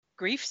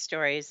Grief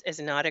Stories is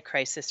not a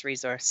crisis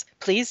resource.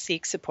 Please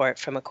seek support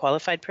from a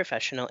qualified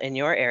professional in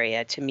your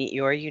area to meet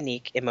your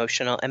unique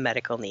emotional and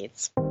medical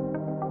needs.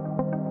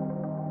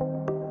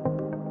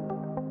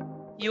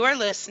 You are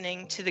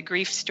listening to the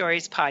Grief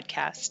Stories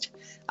podcast.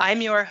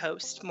 I'm your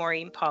host,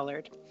 Maureen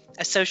Pollard,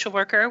 a social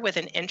worker with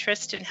an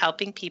interest in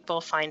helping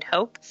people find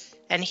hope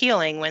and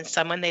healing when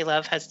someone they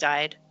love has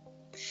died.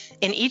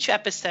 In each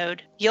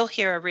episode, you'll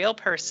hear a real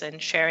person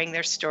sharing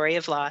their story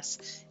of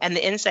loss and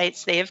the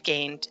insights they have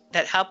gained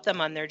that help them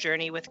on their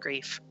journey with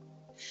grief.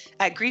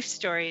 At Grief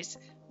Stories,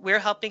 we're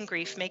helping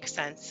grief make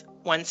sense,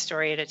 one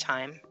story at a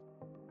time.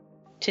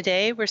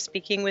 Today, we're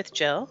speaking with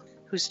Jill,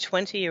 whose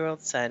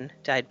 20-year-old son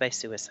died by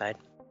suicide.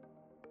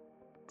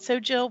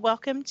 So Jill,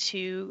 welcome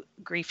to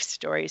Grief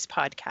Stories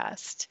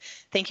podcast.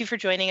 Thank you for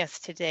joining us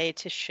today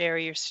to share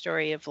your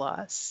story of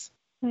loss.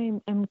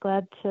 I'm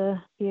glad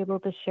to be able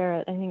to share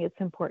it. I think it's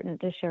important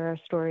to share our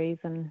stories,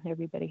 and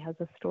everybody has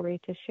a story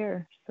to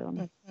share.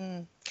 So,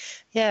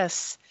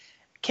 Yes.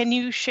 Can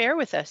you share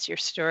with us your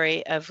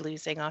story of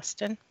losing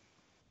Austin?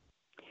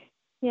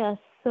 Yes.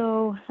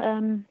 So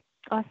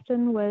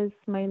Austin was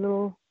my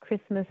little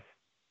Christmas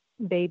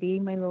baby,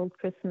 my little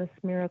Christmas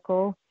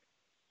miracle.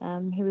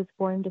 He was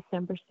born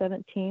December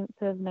 17th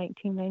of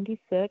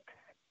 1996,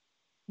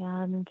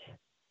 and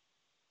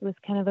it was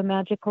kind of a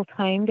magical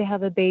time to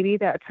have a baby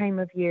that time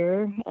of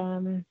year.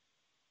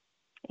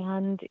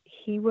 And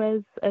he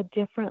was a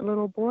different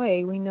little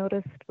boy. We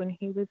noticed when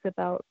he was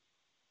about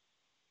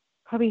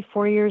probably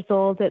 4 years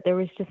old that there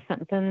was just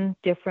something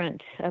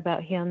different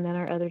about him than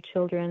our other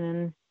children.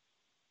 And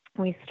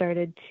we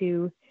started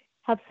to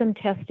have some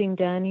testing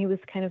done. He was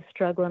kind of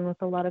struggling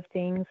with a lot of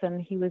things,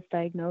 and he was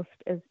diagnosed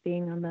as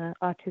being on the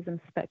autism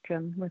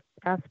spectrum with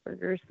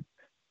Asperger's,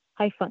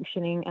 high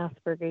functioning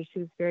Asperger's.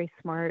 He was very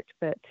smart,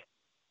 but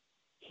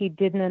he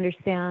didn't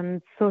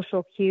understand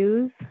social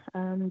cues,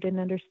 didn't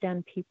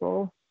understand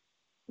people,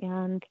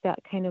 and that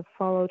kind of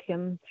followed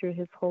him through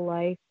his whole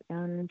life,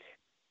 and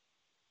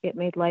it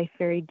made life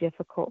very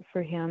difficult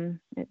for him.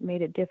 It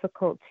made it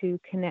difficult to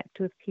connect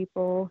with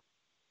people,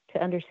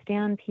 to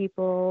understand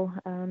people,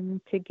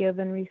 to give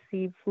and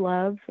receive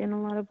love in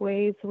a lot of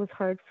ways. It was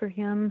hard for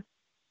him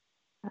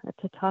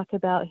to talk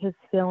about his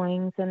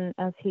feelings, and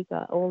as he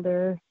got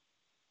older,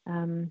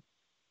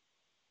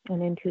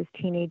 and into his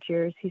teenage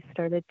years, he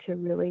started to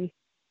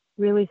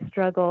really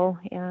struggle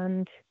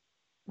and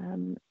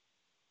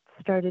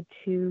started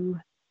to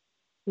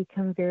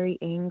become very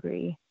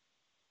angry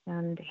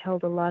and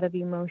held a lot of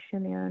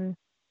emotion in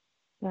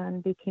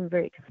and became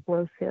very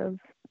explosive,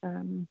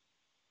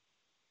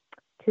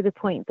 to the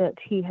point that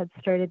he had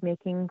started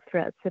making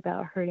threats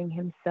about hurting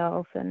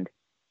himself. And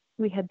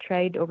we had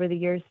tried over the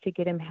years to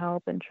get him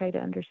help and try to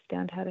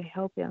understand how to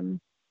help him.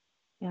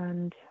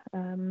 And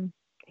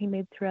he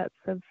made threats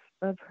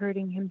of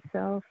hurting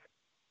himself.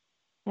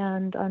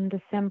 And on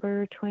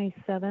December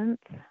 27th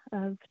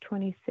of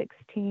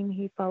 2016,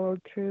 he followed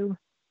through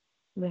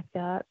with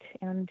that,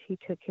 and he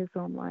took his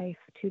own life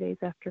 2 days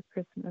after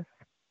Christmas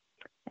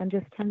and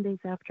just 10 days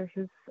after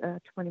his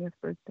 20th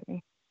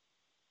birthday.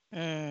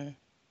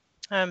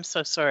 I'm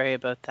so sorry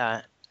about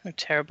that. A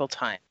terrible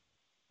time.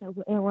 It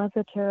was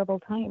a terrible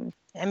time.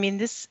 I mean,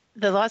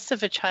 the loss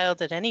of a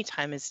child at any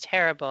time is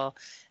terrible,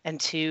 and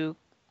to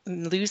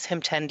lose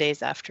him 10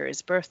 days after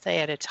his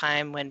birthday at a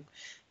time when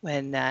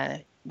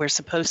we're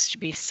supposed to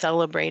be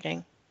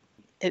celebrating,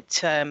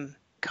 it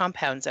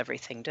compounds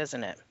everything,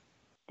 doesn't it?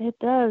 It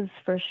does,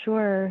 for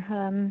sure.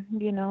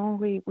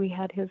 We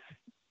had his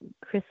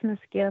Christmas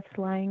gifts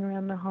lying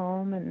around the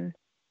home, and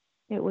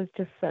it was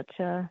just such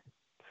a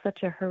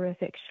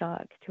horrific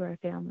shock to our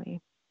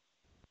family.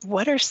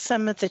 What are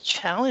some of the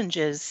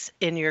challenges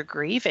in your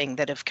grieving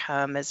that have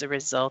come as a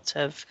result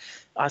of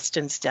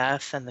Austin's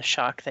death and the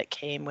shock that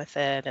came with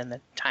it and the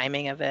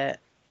timing of it?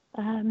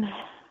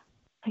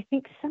 I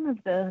think some of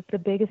the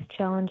biggest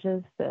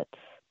challenges that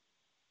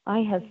I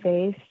have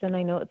faced, and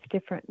I know it's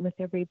different with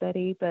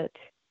everybody, but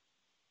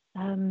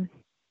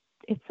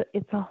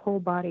it's a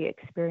whole body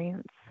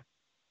experience.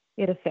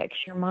 It affects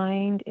your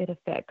mind. It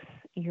affects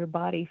your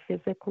body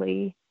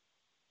physically.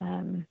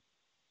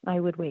 I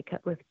would wake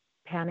up with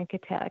panic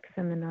attacks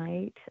in the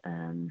night,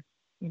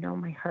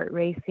 my heart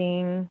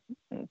racing,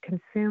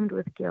 consumed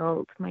with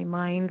guilt. My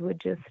mind would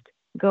just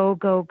go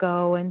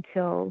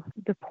until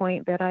the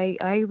point that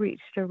I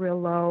reached a real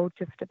low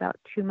just about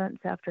 2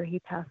 months after he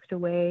passed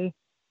away,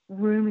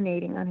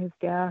 ruminating on his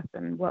death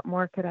and what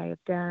more could I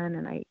have done,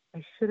 and I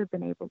should have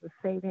been able to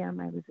save him.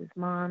 I was his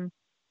mom,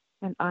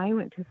 and I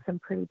went to some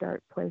pretty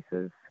dark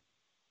places,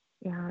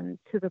 and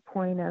to the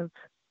point of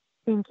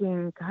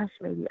thinking, gosh,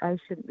 maybe I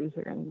shouldn't be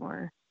here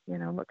anymore.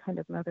 What kind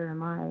of mother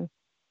am I?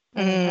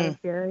 And I had a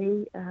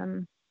very,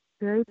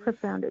 very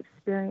profound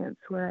experience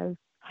where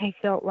I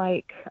felt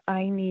like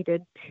I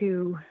needed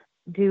to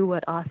do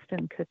what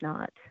Austin could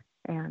not.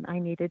 And I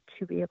needed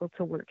to be able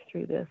to work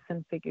through this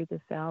and figure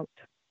this out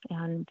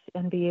and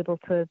be able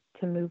to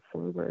move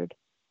forward.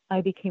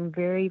 I became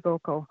very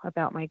vocal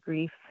about my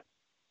grief,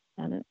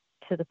 and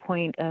to the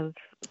point of,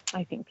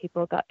 I think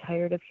people got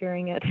tired of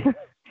hearing it.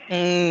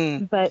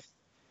 But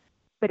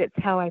but it's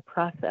how I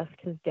processed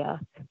his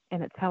death,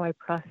 and it's how I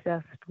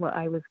processed what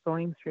I was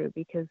going through,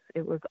 because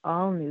it was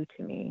all new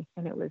to me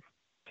and it was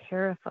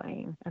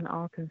terrifying and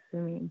all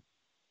consuming.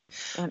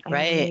 And I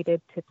Right.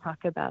 needed to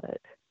talk about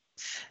it.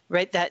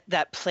 Right.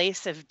 That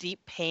place of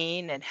deep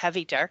pain and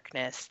heavy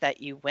darkness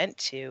that you went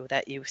to,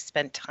 that you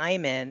spent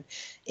time in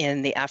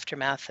the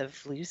aftermath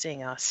of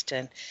losing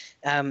Austin.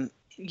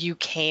 You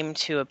came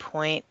to a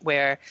point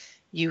where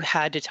you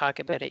had to talk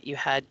about it. You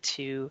had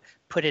to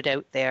put it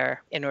out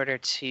there in order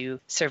to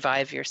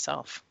survive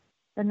yourself.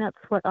 And that's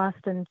what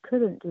Austin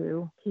couldn't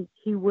do.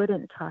 He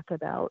wouldn't talk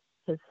about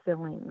his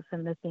feelings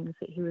and the things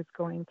that he was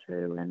going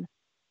through.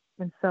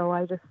 And so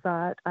I just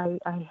thought, I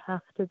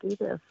have to do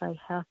this. I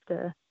have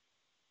to.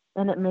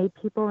 And it made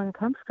people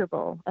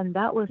uncomfortable. And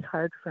that was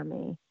hard for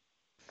me,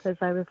 because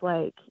I was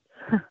like,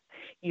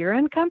 you're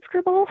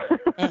uncomfortable?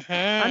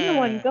 I'm the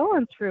one Mm-hmm.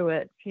 going through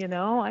it.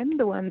 I'm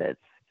the one that's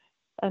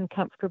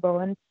uncomfortable.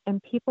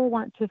 And people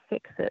want to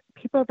fix it.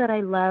 People that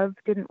I love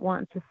didn't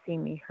want to see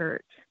me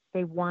hurt.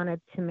 They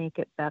wanted to make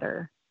it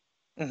better.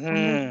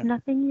 And there's Mm-hmm.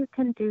 nothing you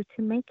can do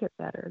to make it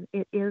better.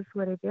 It is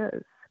what it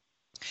is.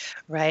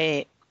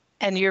 Right.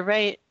 And you're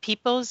right.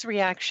 People's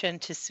reaction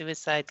to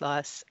suicide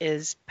loss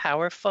is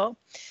powerful.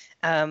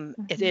 It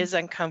Mm-hmm. is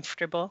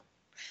uncomfortable,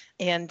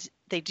 and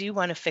they do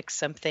want to fix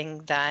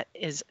something that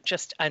is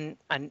just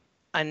undone.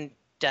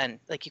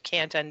 Like, you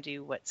can't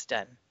undo what's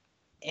done.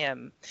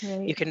 You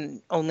Right.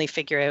 can only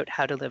figure out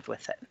how to live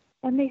with it.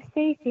 And they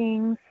say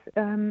things,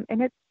 and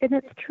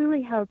it's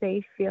truly how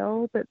they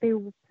feel, but they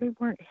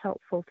weren't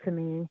helpful to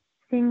me.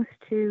 Things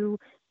too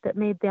that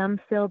made them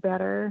feel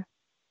better,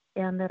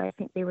 and that I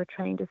think they were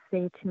trying to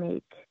say to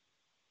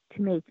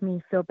make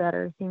me feel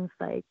better. Things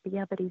like,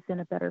 yeah, but he's in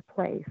a better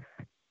place.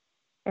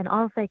 And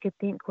all I could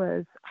think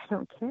was, I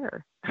don't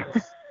care.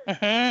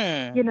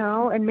 Hmm.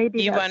 And maybe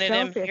You that's wanted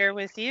him selfish here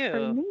with for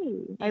you.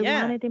 me. I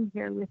Yeah. wanted him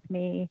here with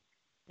me.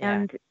 Yeah.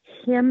 And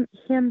him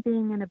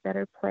being in a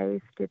better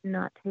place did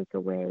not take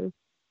away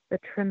the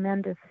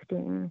tremendous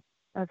sting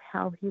of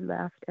how he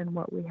left and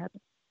what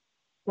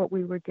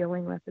we were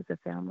dealing with as a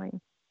family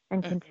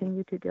and Hmm.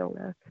 continue to deal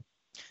with.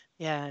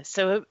 Yeah,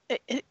 so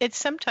it's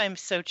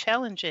sometimes so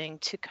challenging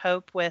to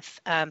cope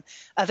with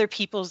other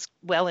people's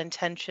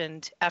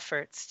well-intentioned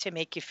efforts to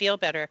make you feel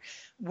better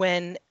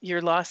when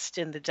you're lost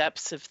in the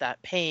depths of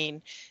that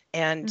pain.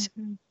 And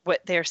Hmm.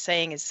 what they're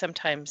saying is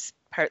sometimes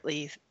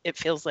partly it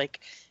feels like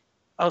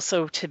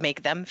also to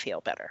make them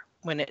feel better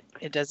when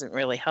it doesn't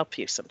really help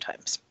you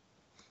sometimes.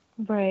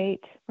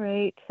 Right,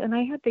 right. And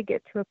I had to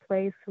get to a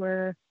place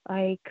where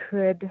I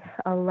could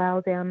allow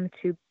them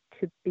to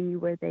be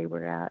where they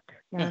were at,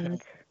 Hmm.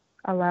 and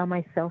allow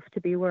myself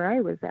to be where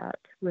I was at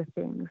with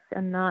things,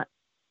 and not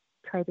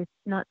try to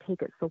not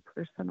take it so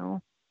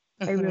personal.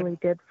 I Hmm. really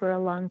did for a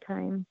long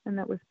time, and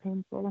that was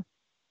painful.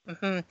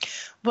 Hmm.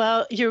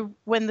 Well,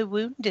 when the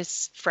wound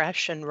is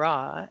fresh and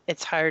raw,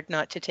 it's hard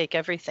not to take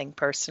everything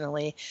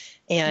personally,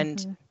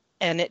 and Hmm.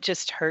 and it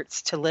just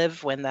hurts to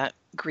live when that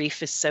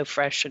grief is so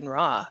fresh and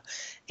raw.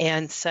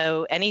 And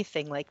so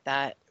anything like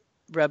that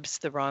rubs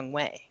the wrong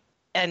way.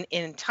 And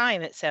in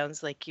time, it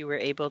sounds like you were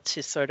able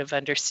to sort of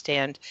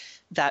understand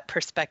that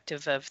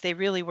perspective of they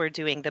really were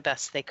doing the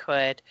best they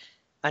could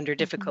under Hmm.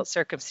 difficult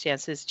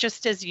circumstances,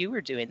 just as you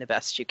were doing the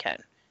best you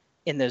can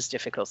in those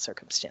difficult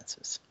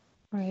circumstances.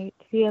 Right.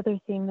 The other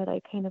thing that I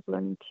kind of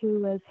learned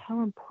too is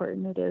how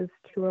important it is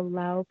to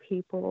allow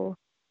people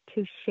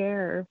to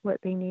share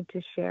what they need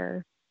to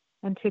share,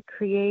 and to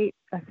create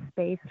a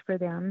space for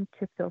them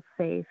to feel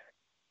safe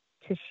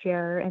to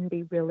share and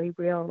be really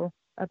real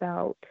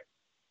about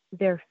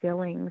their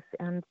feelings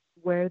and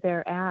where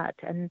they're at,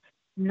 and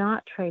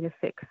not try to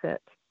fix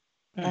it,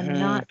 and Hmm.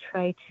 not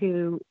try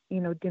to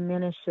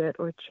diminish it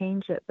or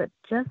change it, but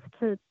just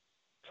to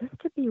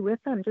be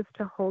with them, just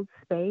to hold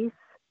space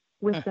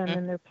with them Hmm.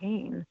 in their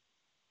pain.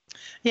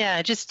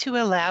 Yeah, just to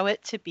allow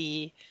it to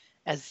be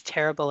as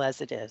terrible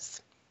as it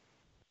is.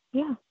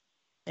 Yeah.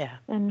 Yeah.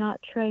 And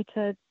not try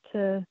to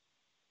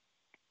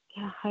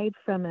yeah, hide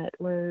from it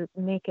or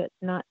make it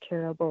not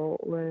terrible,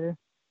 or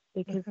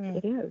because Hmm.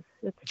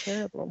 it's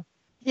terrible.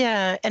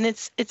 Yeah, and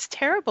it's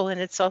terrible, and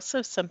it's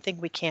also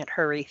something we can't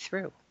hurry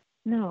through.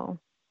 No,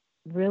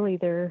 really,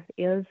 there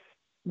is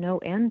no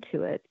end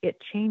to it. It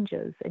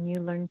changes, and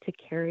you learn to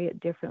carry it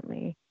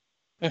differently.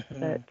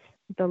 But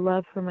Hmm. the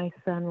love for my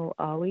son will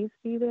always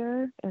be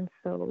there, and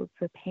so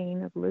the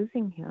pain of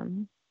losing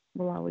him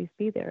will always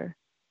be there.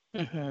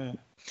 Hmm.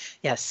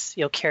 Yes,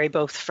 you'll carry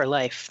both for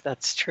life.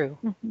 That's true.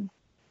 Hmm.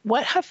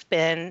 What have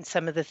been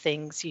some of the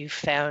things you've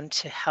found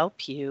to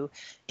help you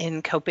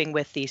in coping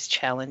with these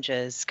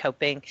challenges?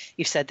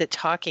 You said that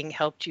talking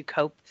helped you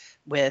cope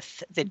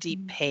with the deep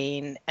Hmm.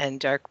 pain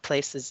and dark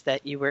places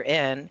that you were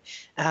in.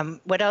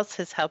 What else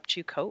has helped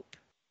you cope?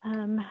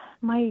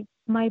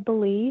 My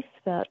belief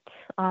that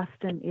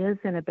Austin is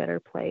in a better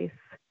place.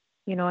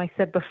 I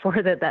said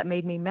before that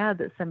made me mad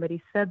that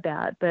somebody said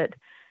that, but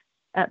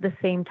at the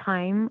same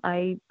time,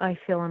 I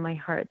feel in my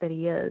heart that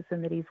he is,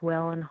 and that he's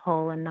well and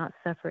whole and not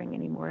suffering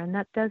anymore, and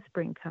that does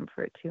bring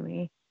comfort to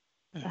me.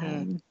 Hmm.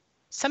 Um,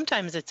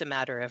 Sometimes it's a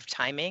matter of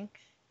timing.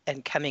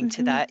 and coming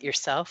to that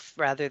yourself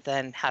rather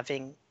than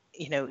having,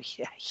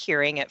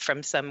 hearing it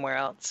from somewhere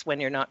else when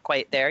you're not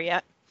quite there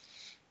yet.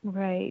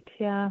 Right.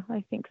 Yeah,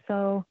 I think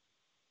so.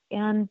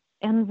 And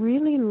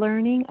really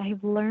learning,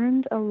 I've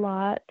learned a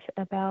lot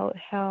about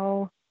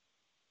how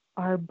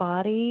our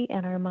body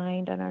and our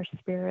mind and our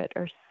spirit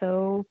are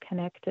so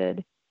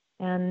connected.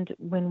 And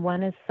when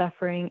one is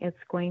suffering, it's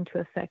going to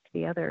affect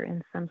the other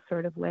in some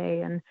sort of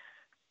way. And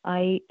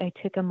I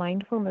took a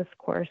mindfulness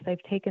course.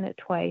 I've taken it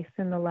twice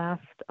in the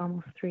last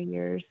almost 3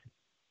 years.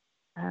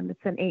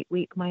 It's an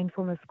 8-week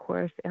mindfulness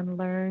course, and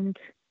learned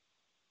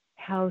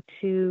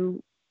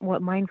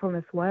what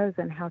mindfulness was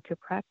and how to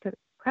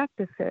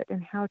practice it,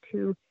 and how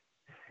to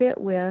sit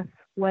with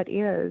what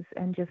is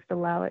and just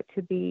allow it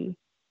to be,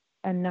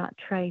 and not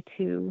try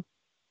to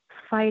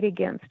fight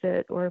against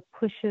it or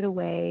push it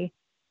away,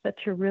 but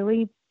to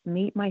really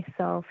meet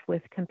myself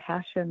with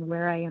compassion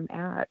where I am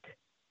at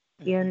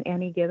in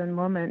any given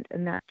moment.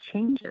 And that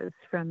changes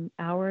from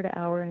hour to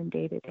hour and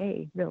day to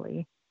day,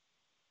 really.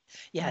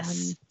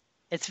 Yes.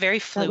 It's very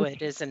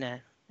fluid, isn't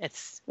it?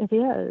 It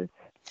is.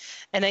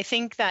 And I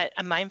think that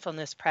a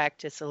mindfulness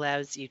practice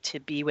allows you to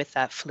be with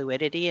that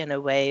fluidity in a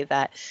way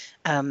that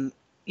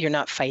you're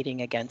not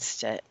fighting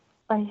against it.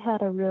 I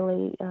had a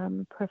really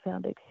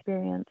profound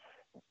experience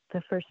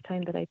the first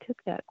time that I took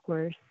that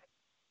course.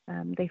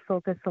 They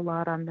focus a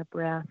lot on the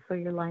breath, so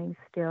you're lying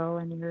still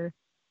and you're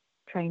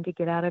trying to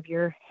get out of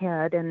your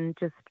head and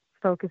just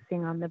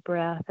focusing on the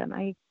breath. And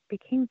I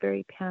became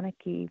very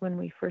panicky when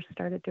we first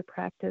started to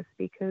practice,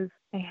 because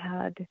I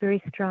had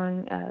very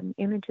strong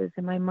images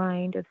in my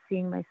mind of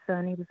seeing my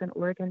son. He was an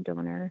organ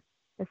donor,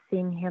 of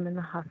seeing him in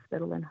the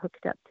hospital and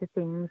hooked up to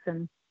things,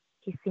 and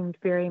he seemed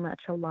very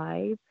much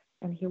alive,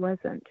 and he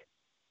wasn't.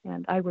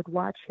 And I would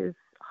watch his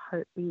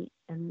heartbeat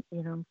and,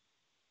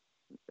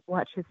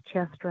 watch his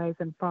chest rise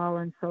and fall.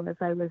 And so as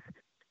I was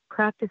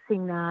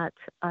practicing that,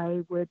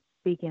 I would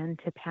begin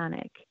to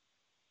panic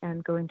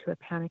and go into a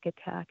panic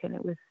attack. And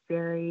it was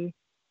very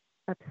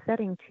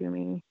upsetting to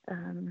me.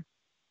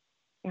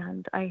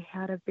 And I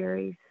had a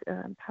very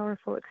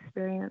powerful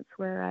experience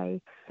where I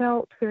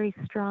felt very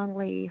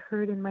strongly,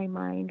 heard in my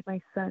mind,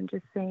 my son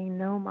just saying,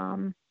 "No,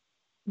 Mom,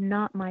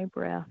 not my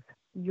breath,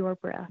 your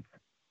breath.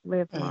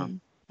 Live,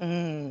 Mom."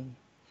 And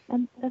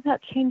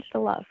that changed a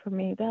lot for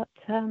me.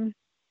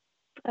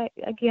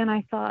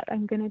 I thought,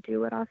 I'm going to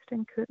do what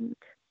Austin couldn't.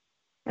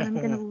 And I'm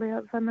going to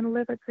live. I'm going to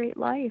live a great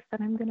life,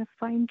 and I'm going to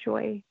find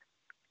joy.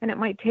 And it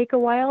might take a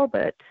while,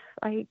 but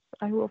I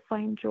will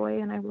find joy,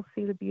 and I will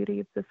see the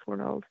beauty of this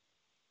world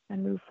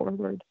and move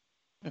forward.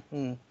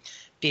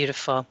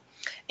 Beautiful.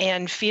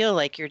 And feel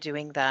like you're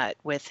doing that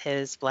with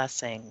his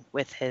blessing,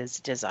 with his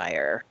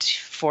desire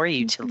for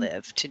you to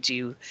live, to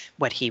do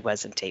what he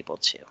wasn't able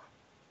to.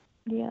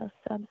 Yes,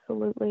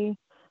 absolutely.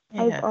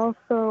 Yeah. I've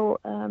also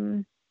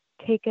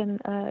taken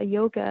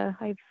yoga.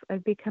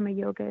 I've become a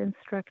yoga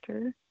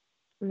instructor.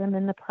 I'm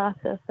in the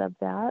process of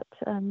that,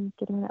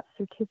 getting that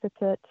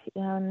certificate,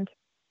 and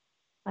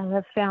I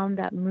have found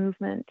that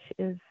movement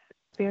is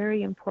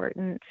very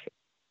important.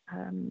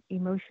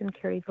 Emotion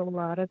carries a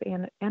lot of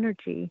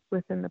energy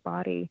within the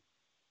body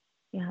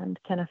and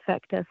can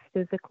affect us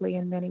physically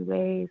in many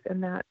ways,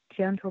 and that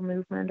gentle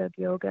movement of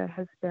yoga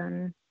has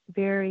been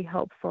very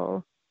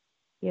helpful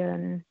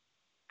in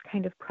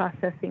kind of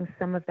processing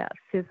some of that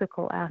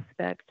physical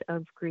aspect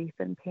of grief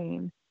and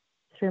pain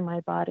through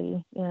my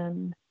body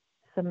in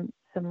some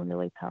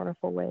really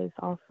powerful ways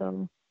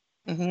also.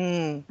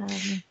 It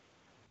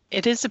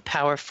is a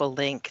powerful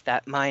link,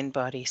 that mind,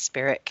 body,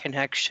 spirit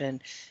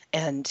connection.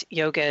 And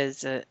yoga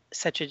is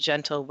such a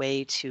gentle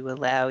way to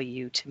allow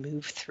you to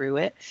move through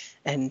it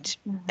and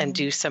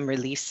do some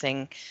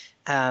releasing,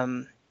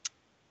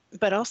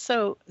 but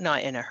also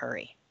not in a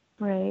hurry.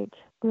 Right.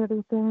 The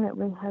other thing that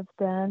we have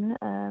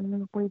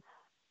done,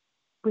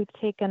 we've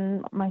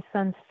taken my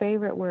son's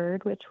favorite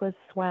word, which was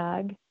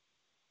swag.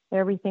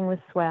 Everything was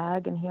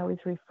swag, and he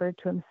always referred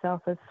to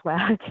himself as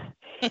swag.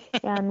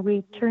 And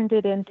we turned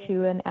it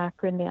into an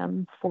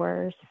acronym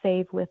for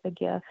Save with a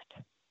Gift,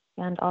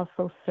 and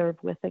also Serve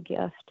with a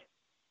Gift.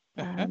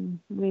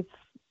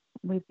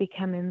 We've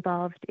become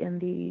involved in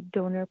the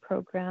donor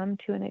program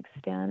to an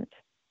extent,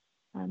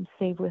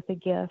 Save with a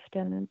Gift,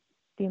 and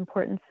the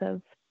importance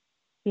of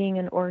being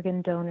an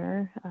organ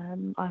donor.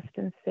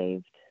 Austin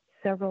saved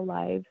several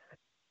lives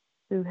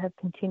who have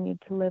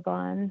continued to live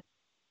on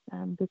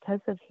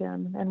because of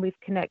him. And we've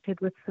connected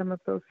with some of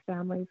those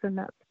families, and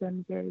that's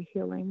been very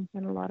healing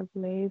in a lot of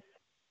ways.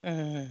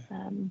 And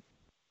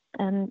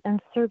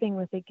serving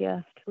with a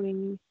gift,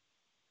 we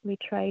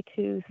try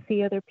to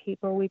see other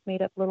people. We've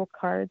made up little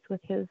cards with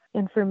his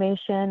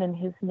information and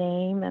his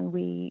name, and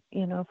we,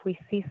 if we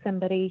see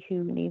somebody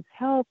who needs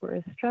help or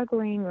is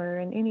struggling or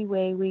in any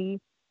way, we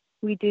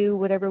do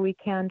whatever we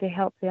can to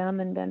help them,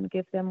 and then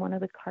give them one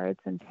of the cards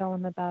and tell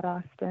them about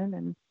Austin,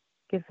 and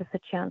gives us a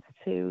chance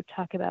to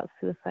talk about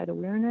suicide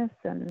awareness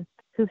and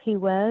who he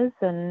was,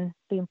 and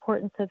the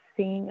importance of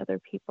seeing other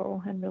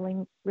people and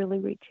really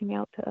reaching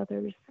out to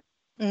others.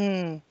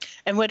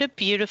 And what a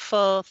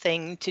beautiful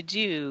thing to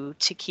do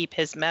to keep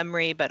his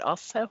memory, but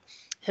also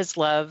his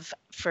love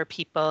for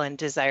people and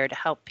desire to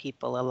help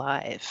people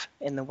alive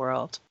in the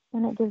world.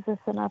 And it gives us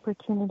an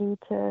opportunity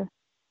to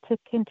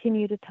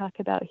continue to talk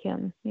about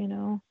him, in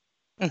a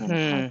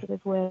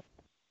positive way.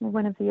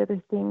 One of the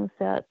other things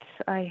that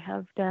I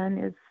have done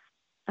is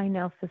I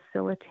now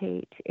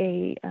facilitate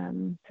a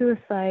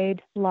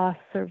suicide loss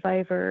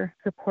survivor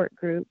support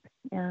group.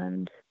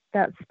 And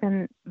that's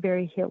been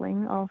very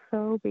healing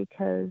also,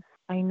 because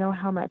I know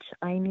how much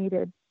I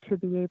needed to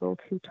be able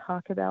to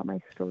talk about my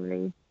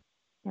story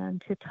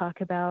and to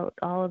talk about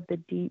all of the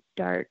deep,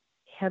 dark,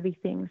 heavy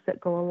things that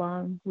go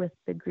along with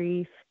the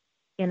grief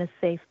in a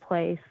safe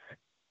place,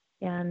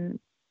 and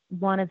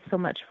wanted so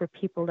much for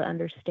people to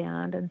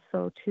understand. And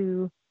so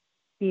to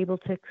be able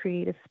to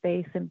create a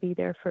space and be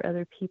there for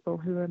other people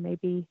who are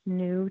maybe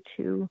new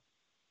to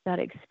that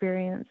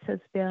experience has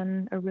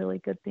been a really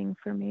good thing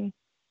for me.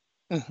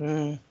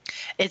 Mm-hmm.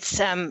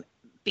 It's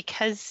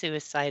because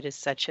suicide is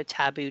such a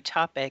taboo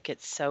topic,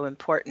 it's so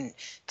important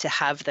to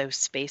have those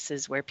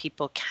spaces where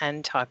people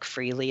can talk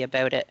freely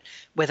about it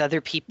with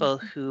other people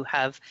who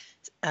have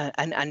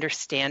an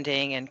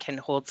understanding and can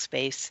hold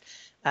space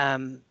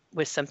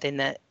with something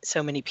that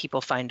so many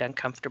people find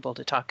uncomfortable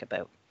to talk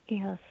about.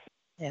 Yes.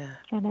 Yeah.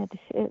 And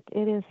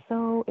it is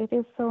so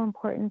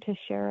important to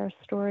share our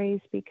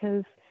stories,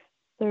 because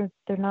they're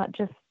not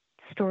just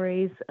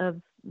stories of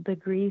the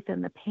grief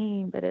and the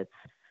pain, but it's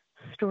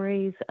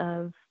stories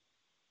of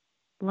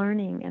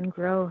learning and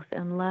growth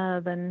and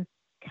love and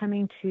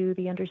coming to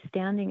the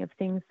understanding of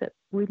things that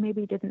we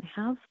maybe didn't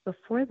have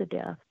before the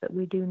death, but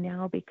we do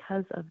now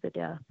because of the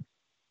death.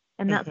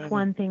 And that's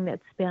one thing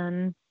that's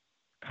been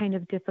kind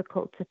of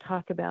difficult to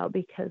talk about,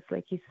 because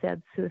like you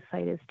said,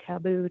 suicide is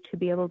taboo. To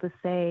be able to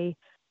say,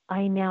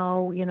 I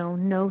now,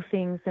 know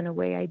things in a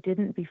way I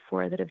didn't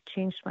before that have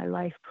changed my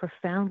life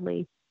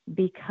profoundly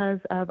because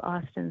of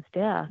Austin's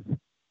death.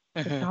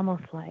 It's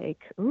almost like,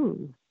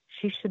 ooh,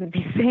 she shouldn't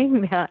be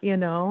saying that,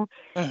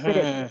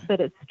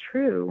 but it's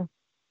true.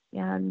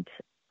 And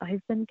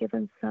I've been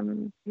given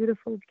some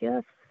beautiful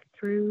gifts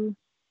through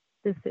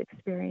this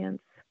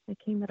experience. It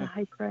came at a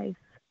high price,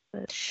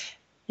 but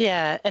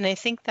yeah, and I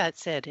think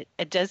that's it.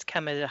 It does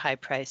come at a high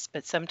price,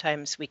 but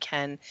sometimes we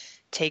can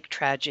take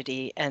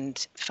tragedy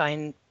and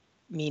find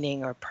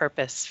meaning or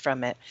purpose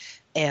from it,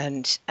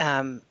 and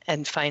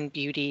find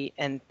beauty,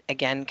 and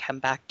again come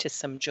back to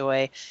some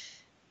joy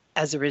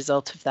as a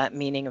result of that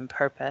meaning and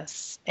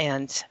purpose.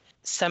 And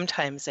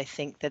sometimes I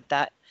think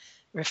that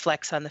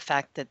reflects on the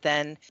fact that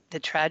then the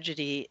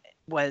tragedy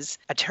was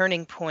a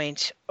turning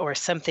point or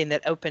something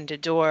that opened a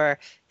door,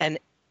 and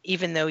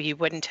even though you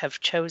wouldn't have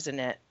chosen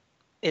it,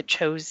 it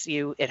chose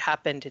you, it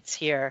happened, it's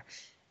here,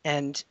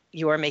 and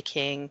you're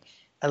making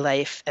a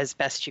life as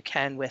best you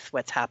can with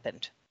what's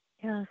happened.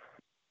 Yes.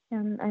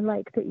 And I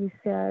like that you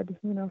said,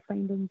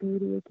 finding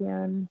beauty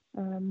again.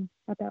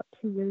 About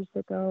 2 years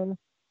ago,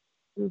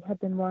 we had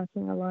been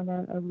walking along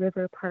a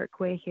river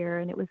parkway here,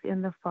 and it was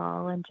in the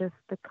fall, and just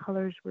the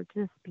colors were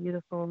just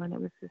beautiful, and it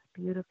was this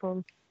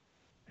beautiful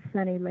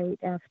sunny late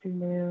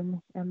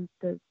afternoon, and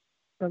the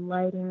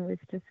lighting was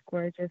just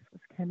gorgeous,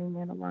 was coming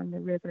in along the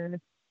river,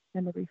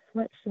 and the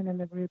reflection in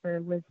the river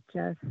was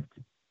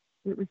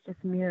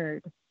just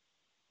mirrored.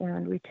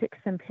 And we took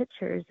some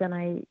pictures,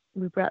 and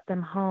we brought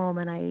them home,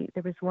 and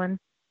there was one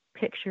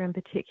picture in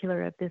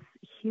particular of this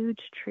huge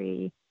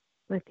tree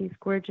with these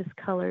gorgeous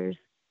colors,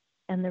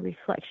 and the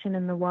reflection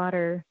in the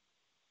water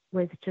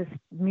was just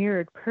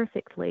mirrored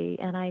perfectly.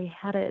 And I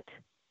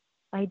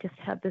just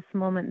had this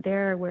moment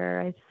there where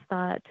I just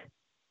thought,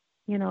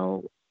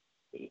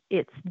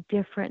 it's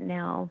different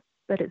now,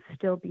 but it's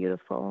still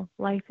beautiful.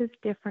 Life is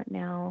different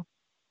now,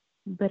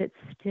 but it's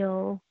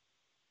still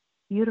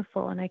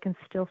beautiful, and I can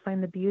still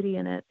find the beauty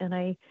in it. And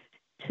I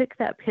took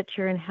that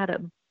picture and had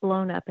it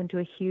blown up into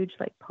a huge,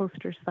 like,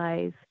 poster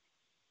size,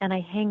 and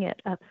I hang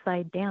it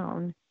upside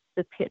down.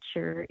 The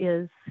picture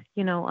is,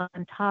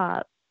 on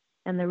top,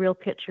 and the real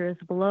picture is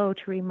below,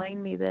 to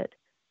remind me that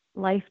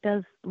life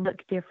does look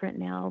different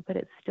now, but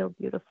it's still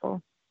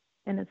beautiful.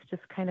 And it's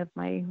just kind of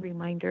my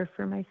reminder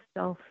for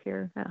myself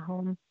here at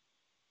home,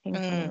 hangs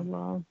on the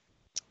wall.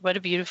 What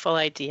a beautiful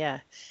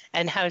idea,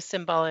 and how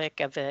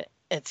symbolic of it.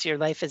 It's your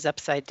life is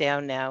upside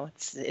down now.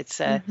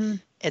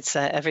 It's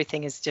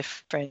everything is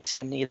different,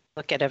 and you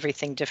look at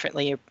everything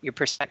differently. Your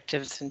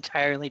perspective's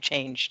entirely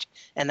changed,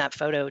 and that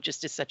photo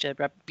just is such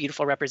a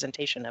beautiful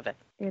representation of it.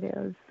 It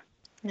is.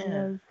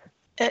 It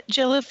is.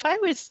 Jill, if I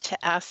was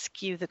to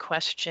ask you the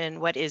question,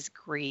 what is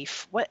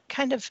grief? What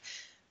kind of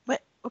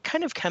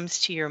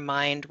comes to your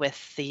mind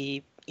with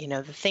the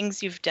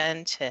things you've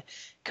done to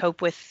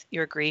cope with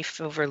your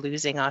grief over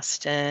losing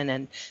Austin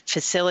and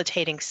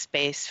facilitating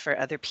space for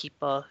other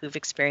people who've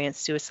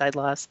experienced suicide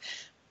loss?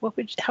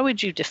 How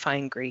would you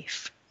define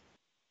grief?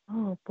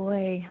 Oh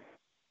boy,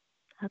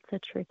 that's a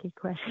tricky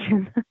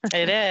question.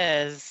 It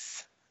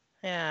is.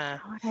 Yeah.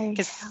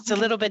 Because it's a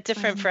little bit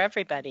different for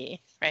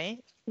everybody,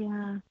 right?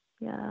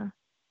 Yeah.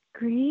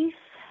 Grief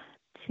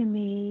to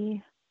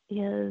me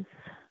is,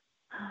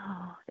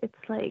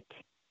 it's like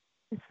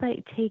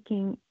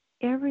taking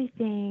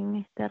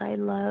everything that I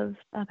loved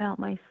about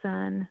my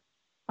son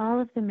all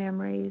of the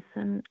memories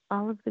and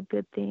all of the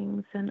good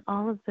things and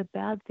all of the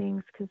bad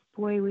things, because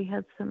boy, we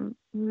had some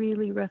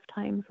really rough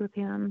times with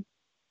him.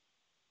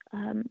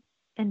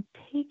 And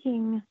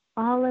taking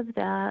all of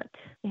that,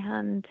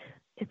 and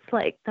it's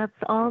like that's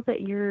all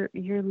that you're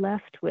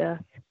left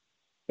with.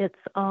 It's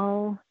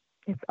all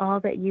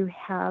that you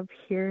have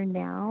here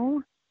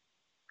now.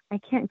 I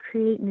can't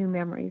create new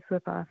memories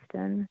with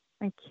Austin.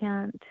 I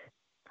can't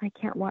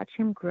watch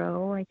him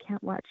grow. I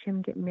can't watch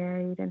him get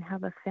married and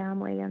have a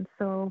family. And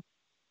so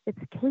it's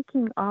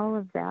taking all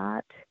of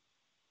that,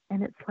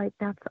 and it's like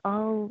that's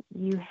all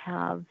you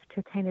have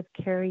to kind of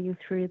carry you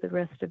through the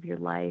rest of your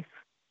life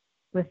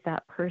with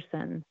that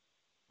person.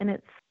 And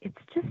it's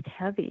just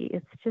heavy.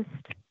 It's just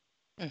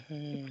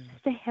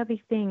a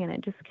heavy thing, and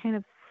it just kind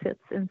of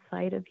sits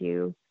inside of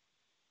you.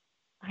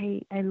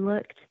 I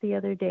looked the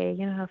other day,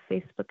 you know how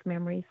Facebook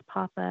memories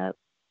pop up,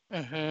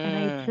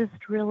 and I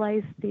just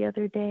realized the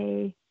other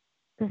day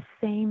the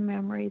same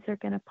memories are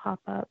going to pop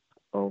up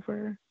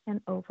over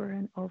and over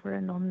and over,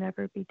 and they'll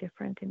never be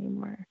different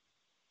anymore.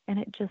 And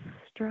it just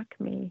struck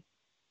me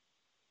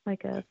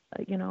like a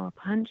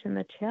punch in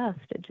the chest.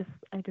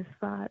 I just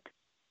thought,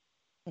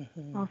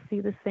 I'll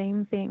see the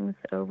same things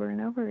over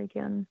and over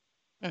again.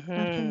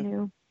 Nothing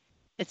new.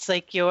 It's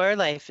like your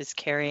life is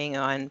carrying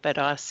on, but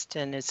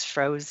Austin is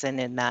frozen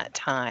in that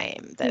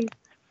time. He's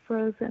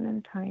frozen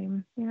in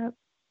time. Yep.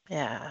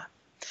 Yeah.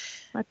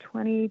 A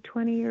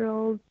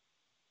 20-year-old,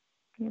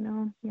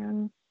 young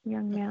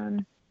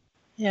man.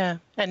 Yeah.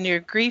 And your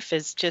grief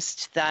is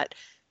just that,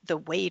 the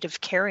weight of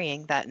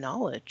carrying that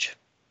knowledge,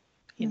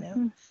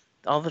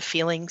 all the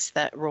feelings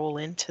that roll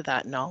into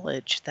that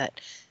knowledge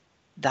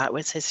that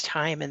was his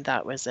time and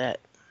that was it.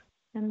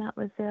 And that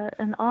was it.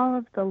 And all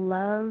of the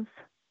love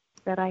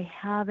that I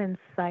have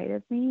inside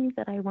of me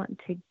that I want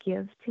to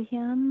give to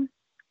him,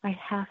 I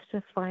have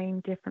to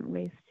find different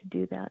ways to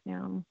do that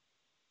now.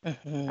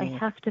 I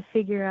have to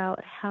figure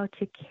out how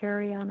to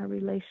carry on a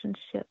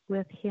relationship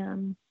with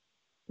him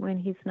when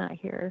he's not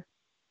here.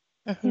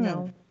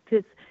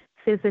 It's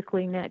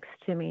physically next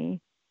to me,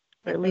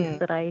 or at least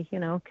that I,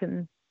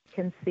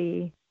 can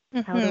see.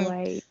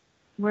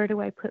 Where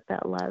do I put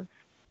that love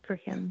for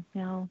him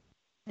now?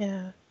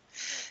 Yeah.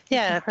 It's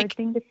a hard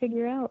thing to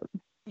figure out.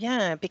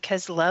 Yeah,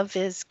 because love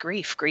is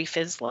grief. Grief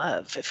is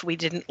love. If we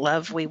didn't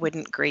love, we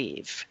wouldn't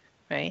grieve,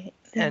 right?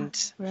 Yeah,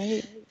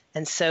 right.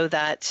 And so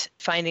that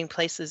finding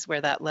places where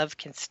that love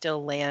can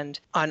still land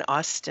on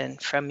Austin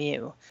from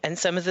you, and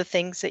some of the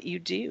things that you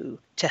do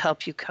to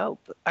help you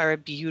cope are a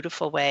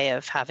beautiful way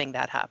of having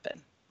that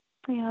happen.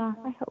 Yeah,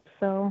 I hope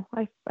so.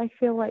 I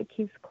feel like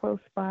he's close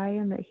by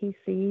and that he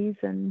sees,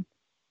 and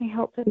I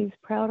hope that he's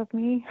proud of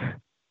me.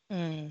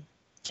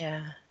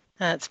 Yeah,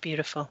 that's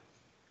beautiful.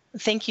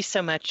 Thank you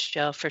so much,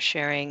 Jill, for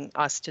sharing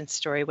Austin's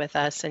story with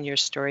us and your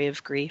story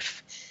of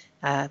grief.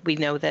 We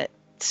know that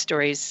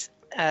stories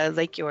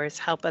like yours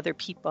help other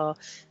people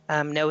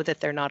know that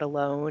they're not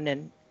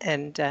alone.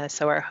 And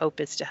so our hope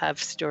is to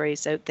have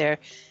stories out there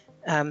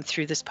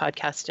through this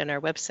podcast and our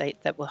website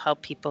that will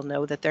help people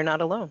know that they're not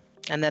alone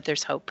and that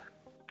there's hope.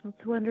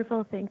 That's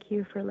wonderful. Thank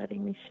you for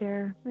letting me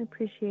share. I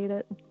appreciate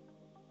it.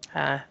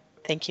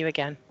 Thank you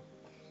again.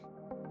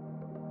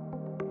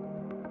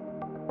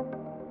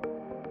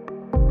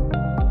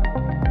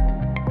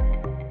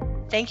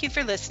 Thank you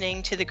for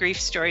listening to the Grief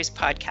Stories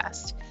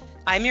podcast.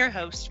 I'm your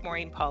host,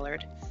 Maureen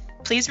Pollard.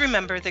 Please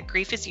remember that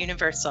grief is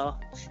universal,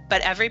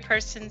 but every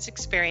person's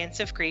experience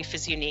of grief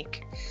is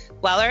unique.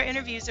 While our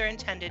interviews are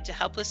intended to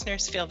help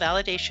listeners feel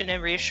validation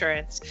and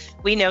reassurance,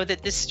 we know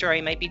that this story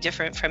might be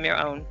different from your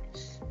own.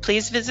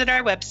 Please visit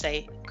our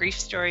website,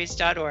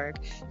 griefstories.org,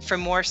 for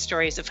more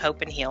stories of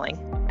hope and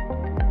healing.